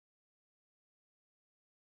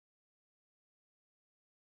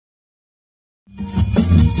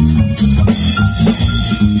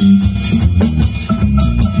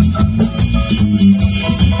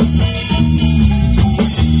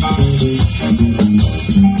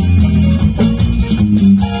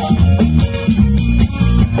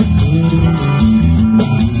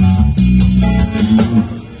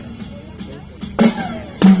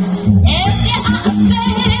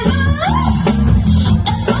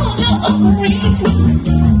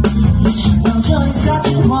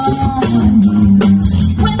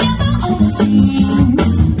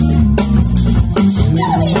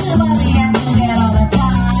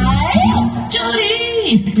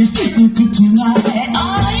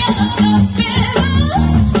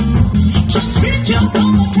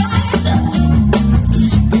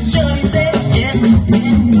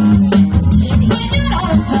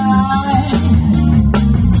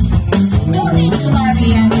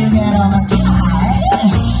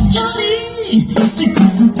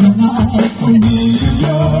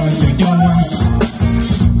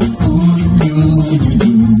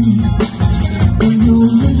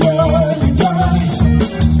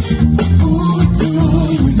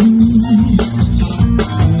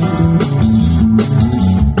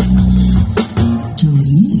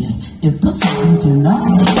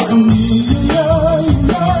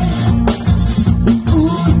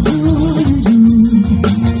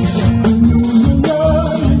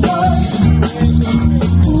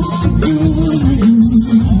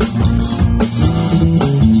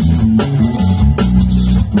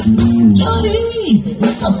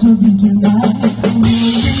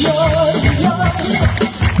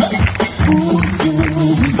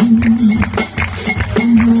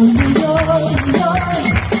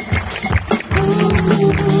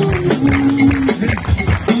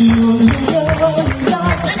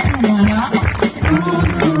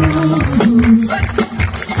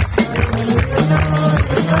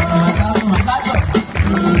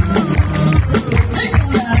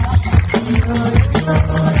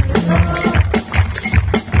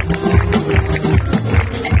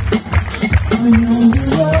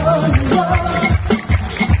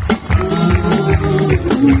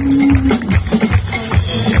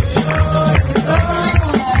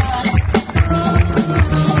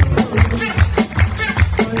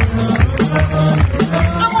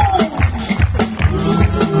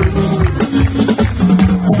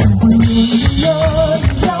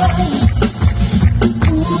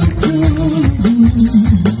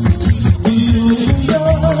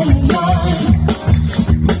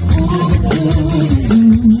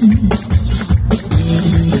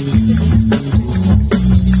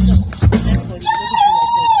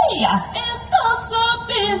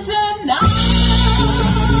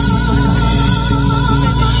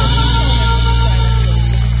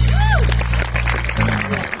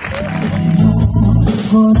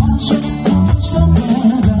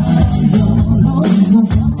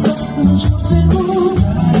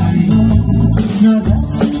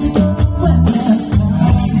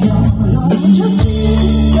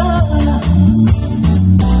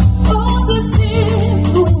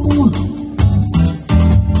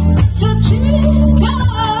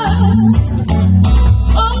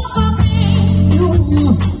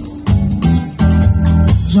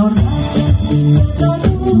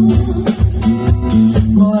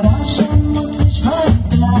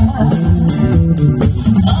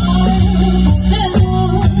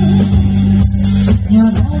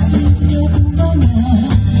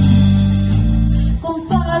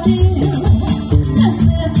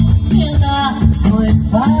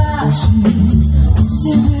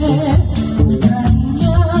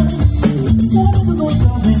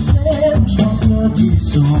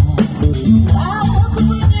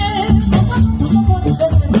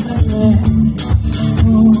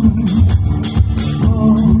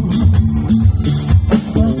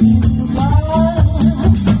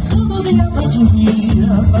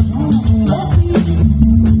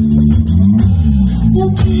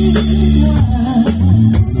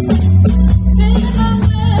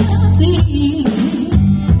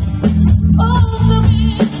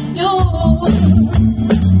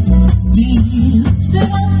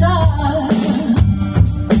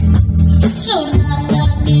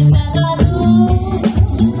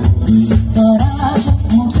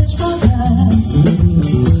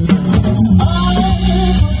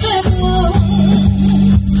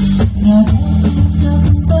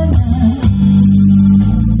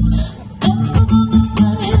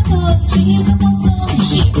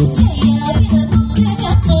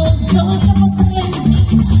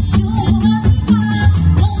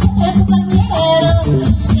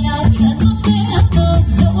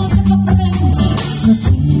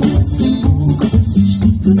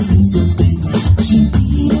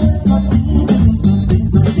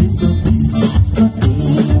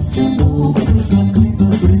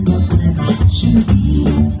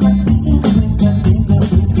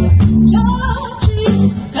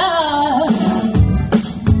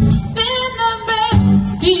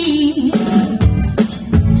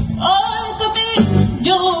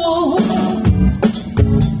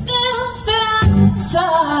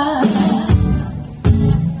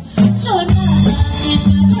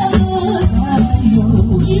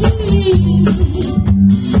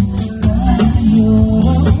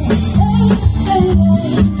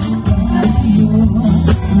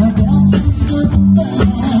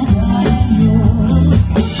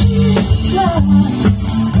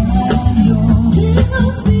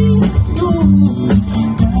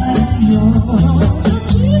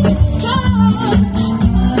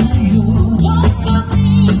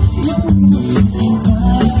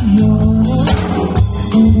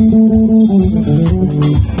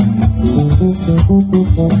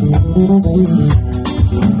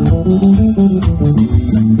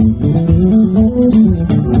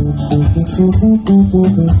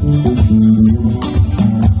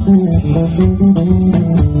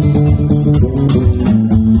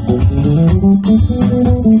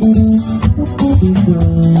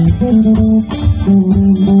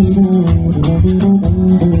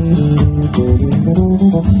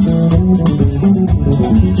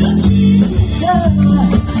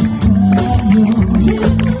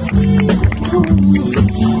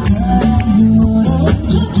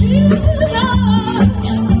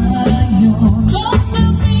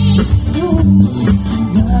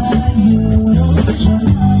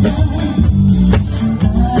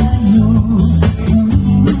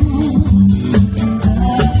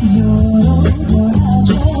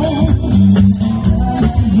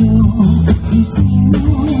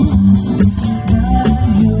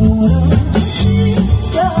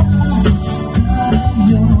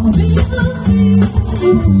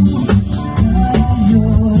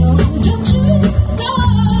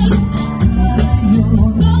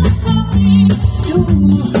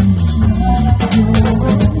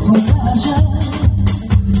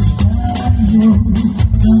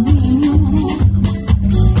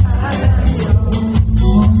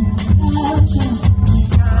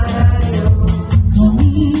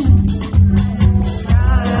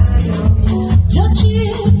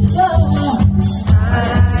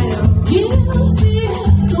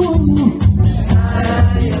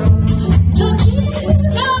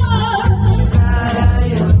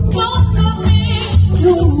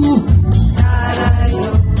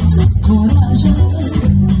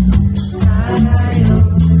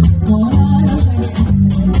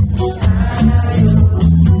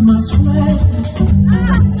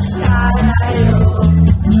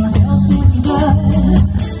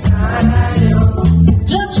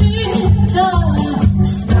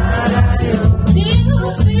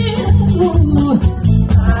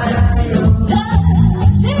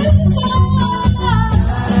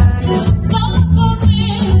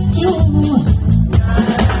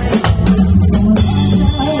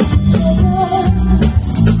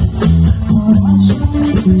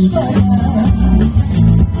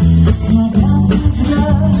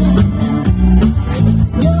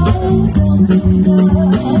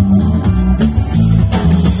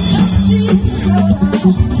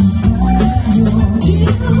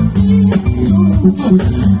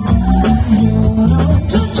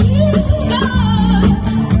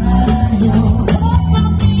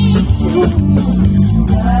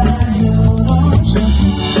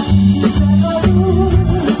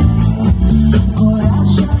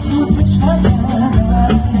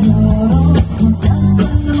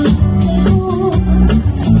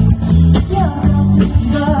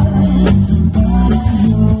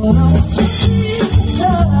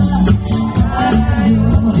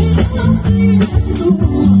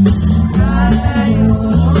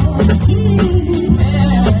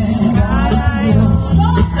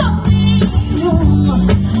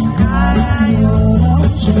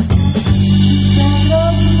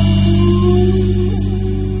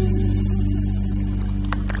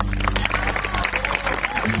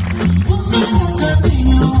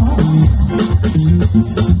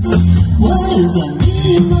What is the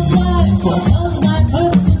meaning of life? What was my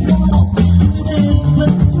purpose in life? They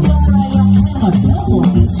put to die, I puzzle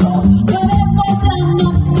me so. But if I done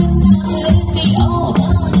nothing, now let it be all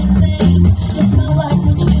done in vain. If my life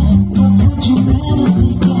would end, what would humanity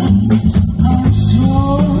gain? I'm so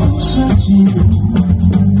searching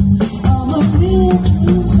of the real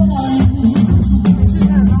true values.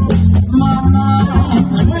 My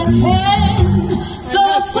mind's working, so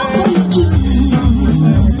it's something to do.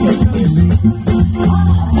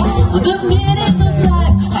 The meaning of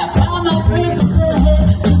life, I found my purpose ahead.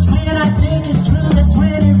 Just when I think it's true, that's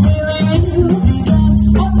when it really began.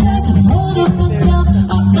 What I can hold in myself,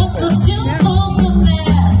 I must assume I'm the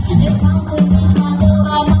man. If I'm to reach my goal,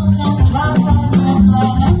 I must not try to find my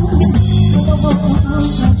plan. So I'm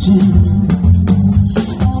searching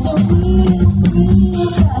all the real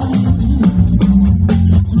value.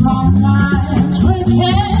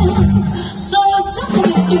 So it's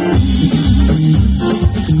something to do.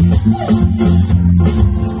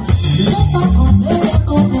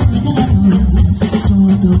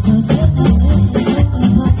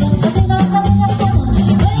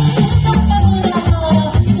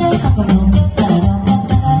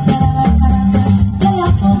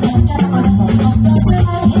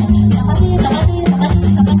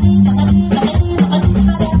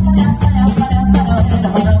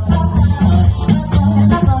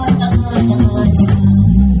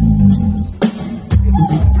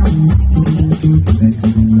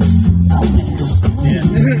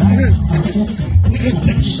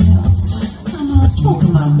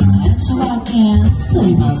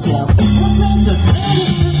 Myself. What makes the greatest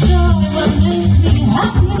of joy? What makes me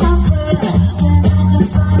happy, my friend? When I can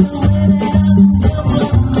find a way that I can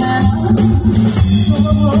help them down. So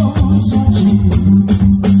searching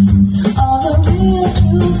all the real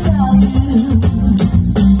true values.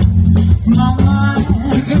 My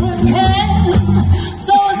mind's working,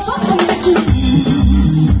 so it's something to do.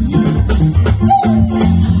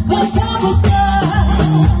 The time is done.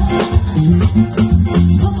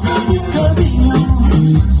 Let's go get the video.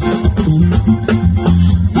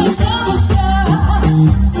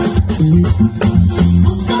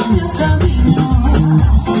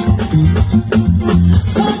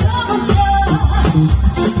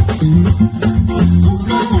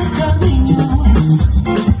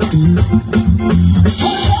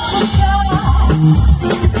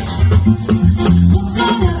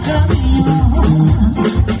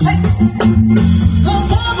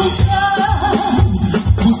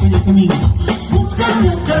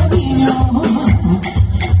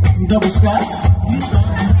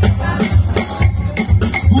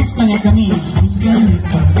 Buscan el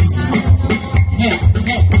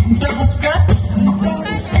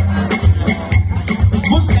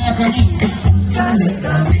camino. Buscan el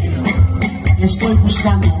camino. Estoy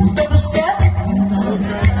buscando. ¿Usted busca?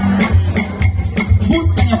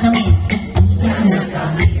 Buscan el camino.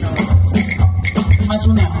 Más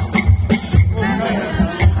una.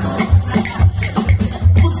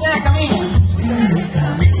 Buscan el camino.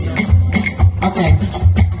 Ok.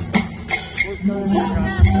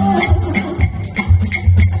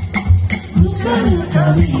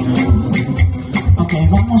 Ok,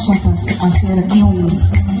 vamos a hacer aquí una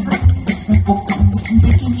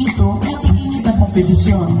pequeñita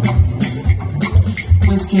competición.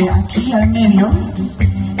 Pues que aquí al medio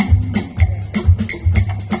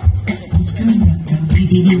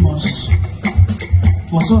dividimos.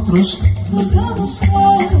 Vosotros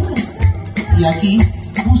y aquí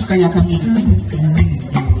buscan ya camino.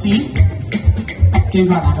 ¿Sí? ¿Quién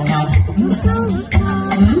va a ganar?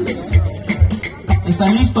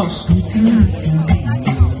 ¿Están listos? 1,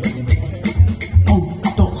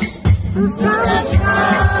 2. Más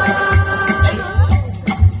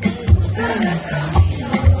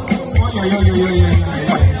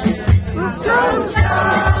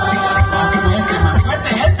fuerte,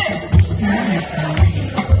 gente.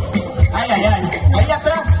 Ay, ahí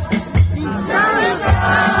atrás.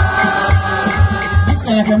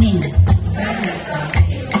 Busca el camino.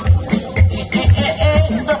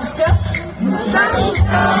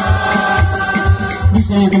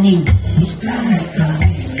 Busca el camino.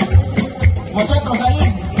 Vosotros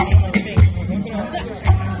ahí.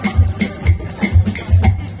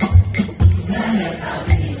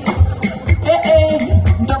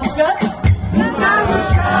 ¿Está buscando?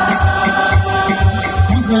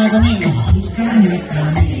 Busca el camino.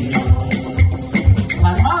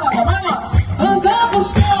 Las manos. Anda a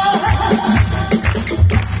buscar.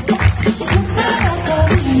 Busca el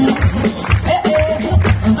camino.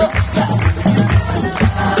 Anda a buscar.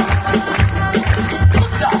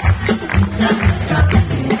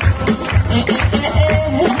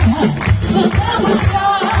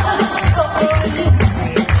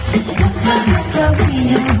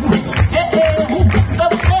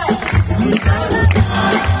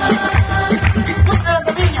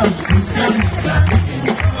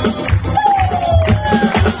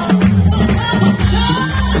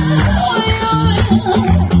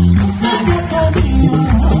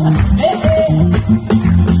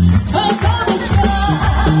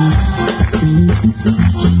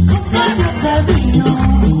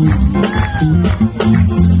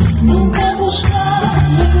 Nunca buscar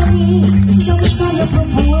a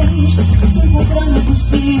propósito, encontrar meu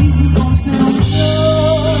destino, como ser um